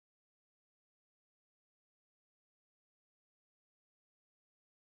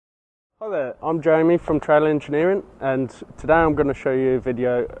Hi there, I'm Jamie from Trail Engineering, and today I'm going to show you a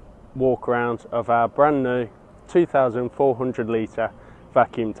video walk around of our brand new 2,400 litre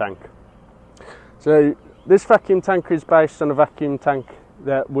vacuum tank. So this vacuum tank is based on a vacuum tank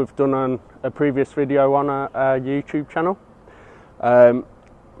that we've done on a previous video on our YouTube channel.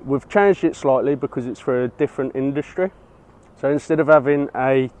 We've changed it slightly because it's for a different industry. So instead of having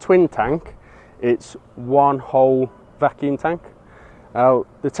a twin tank, it's one whole vacuum tank.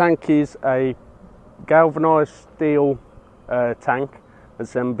 The tank is a galvanised steel tank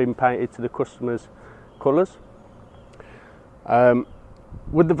that's then been painted to the customer's colours.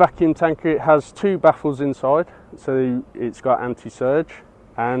 With the vacuum tank, it has two baffles inside, so it's got anti-surge,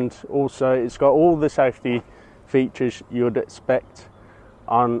 and also it's got all the safety features you'd expect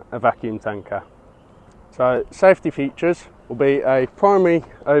on a vacuum tanker. So safety features will be a primary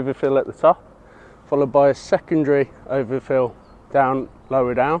overfill at the top, followed by a secondary overfill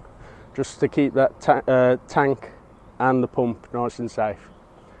lower down, just to keep that tank and the pump nice and safe.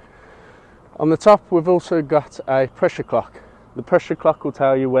 On the top we've also got a pressure clock. The pressure clock will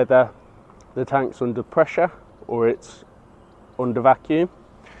tell you whether the tank's under pressure or it's under vacuum,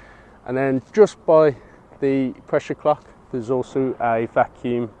 and then just by the pressure clock there's also a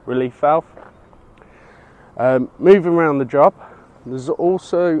vacuum relief valve. Moving around the job, there's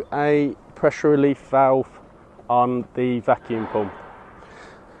also a pressure relief valve on the vacuum pump.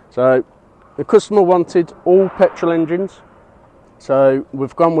 So the customer wanted all petrol engines, so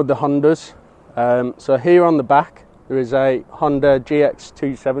we've gone with the Hondas. So here on the back there is a Honda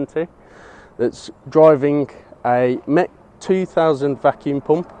GX270 that's driving a MEC 2000 vacuum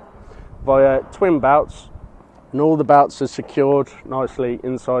pump via twin belts, and all the belts are secured nicely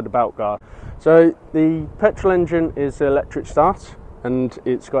inside the belt guard. So the petrol engine is electric start, and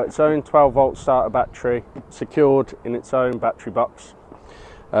it's got its own 12-volt starter battery secured in its own battery box.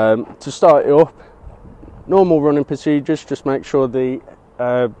 To start it up, normal running procedures: just make sure the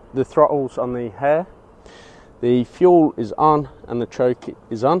throttle's on the hair, the fuel is on and the choke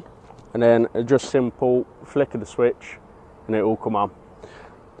is on, and then just simple flick of the switch and it will come on.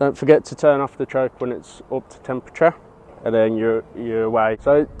 Don't forget to turn off the choke when it's up to temperature, and then you're away.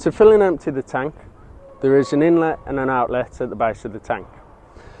 So to fill and empty the tank, there is an inlet and an outlet at the base of the tank.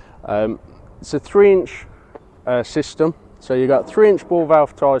 It's a 3-inch system, so you've got 3-inch ball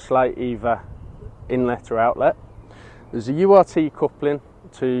valve to isolate either inlet or outlet. There's a URT coupling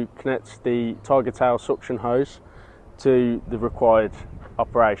to connect the tiger tail suction hose to the required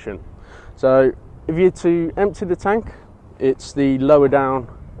operation. So if you're to empty the tank, it's the lower down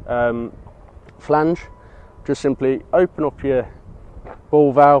flange. Just simply open up your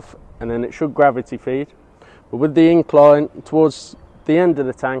ball valve and then it should gravity feed. But with the incline towards the end of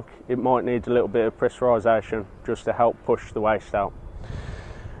the tank, it might need a little bit of pressurisation just to help push the waste out.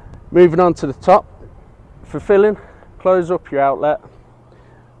 Moving on to the top, for filling, close up your outlet,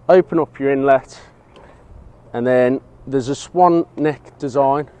 open up your inlet, and then there's a swan neck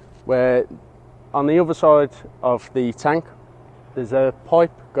design where on the other side of the tank there's a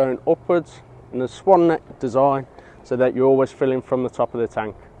pipe going upwards and a swan neck design so that you're always filling from the top of the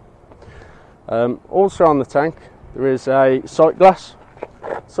tank. Also on the tank there is a sight glass.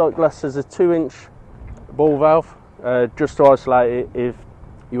 Sight glass is a 2-inch ball valve, just to isolate it if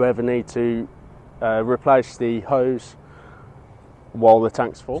you ever need to replace the hose while the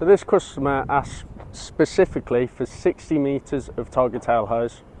tank's full. So this customer asked specifically for 60 metres of tiger tail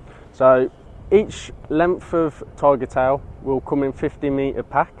hose. So each length of tiger tail will come in 50-metre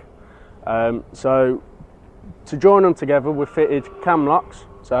pack. So to join them together we've fitted cam locks,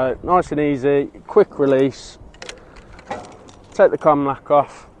 so nice and easy, quick release. Take the cam lock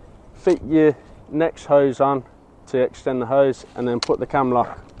off, fit your next hose on to extend the hose, and then put the cam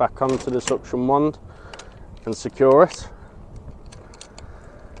lock back onto the suction wand and secure it.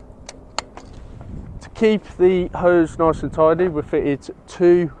 To keep the hose nice and tidy, we've fitted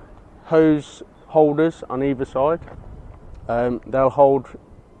 2 hose holders on either side. They'll hold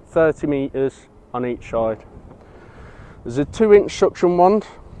 30 metres on each side. There's a 2-inch suction wand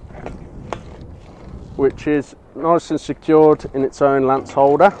which is nice and secured in its own lance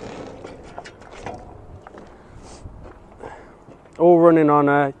holder, all running on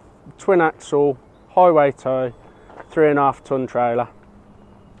a twin axle highway tow 3.5 ton trailer.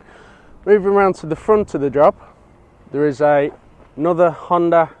 Moving around to the front of the job, there is another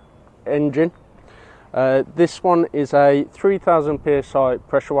Honda engine. This one is a 3000 psi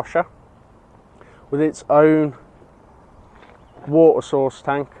pressure washer with its own water source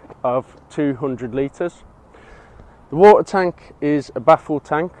tank of 200 litres. The water tank is a baffle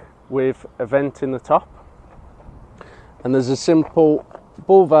tank with a vent in the top, and there's a simple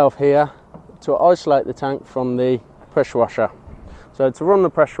ball valve here to isolate the tank from the pressure washer. So to run the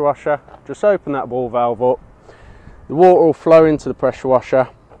pressure washer, just open that ball valve up, the water will flow into the pressure washer,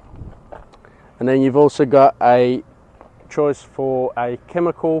 and then you've also got a choice for a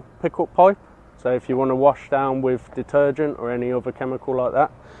chemical pickup pipe. So if you want to wash down with detergent or any other chemical like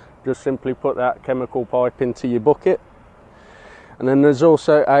that, just simply put that chemical pipe into your bucket. And then there's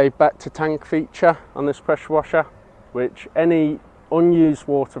also a back to tank feature on this pressure washer, which any unused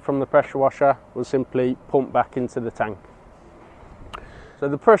water from the pressure washer will simply pump back into the tank. So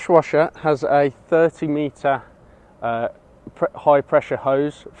the pressure washer has a 30-metre high pressure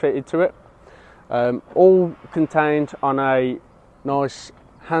hose fitted to it, all contained on a nice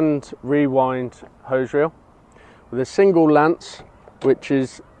hand rewind hose reel with a single lance which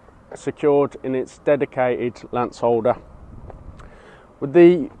is secured in its dedicated lance holder. With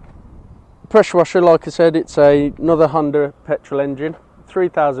the pressure washer, like I said, it's another Honda petrol engine,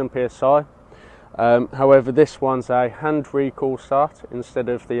 3000 psi. However, this one's a hand recoil start instead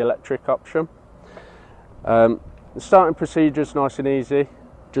of the electric option. The starting procedure is nice and easy.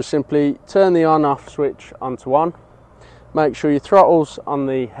 Just simply turn the on-off switch onto on. Make sure your throttle's on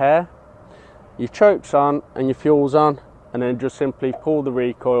the hair, your choke's on and your fuel's on, and then just simply pull the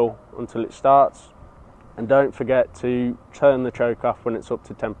recoil until it starts. And don't forget to turn the choke off when it's up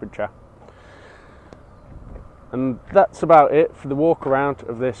to temperature. And that's about it for the walk around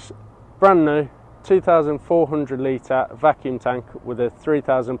of this brand new 2,400 litre vacuum tank with a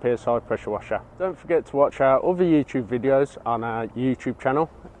 3000 psi pressure washer. Don't forget to watch our other YouTube videos on our YouTube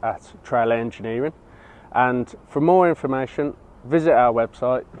channel at Trailer Engineering. And for more information, visit our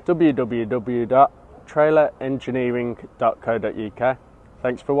website www.trailerengineering.co.uk.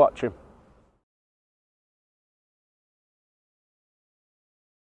 Thanks for watching.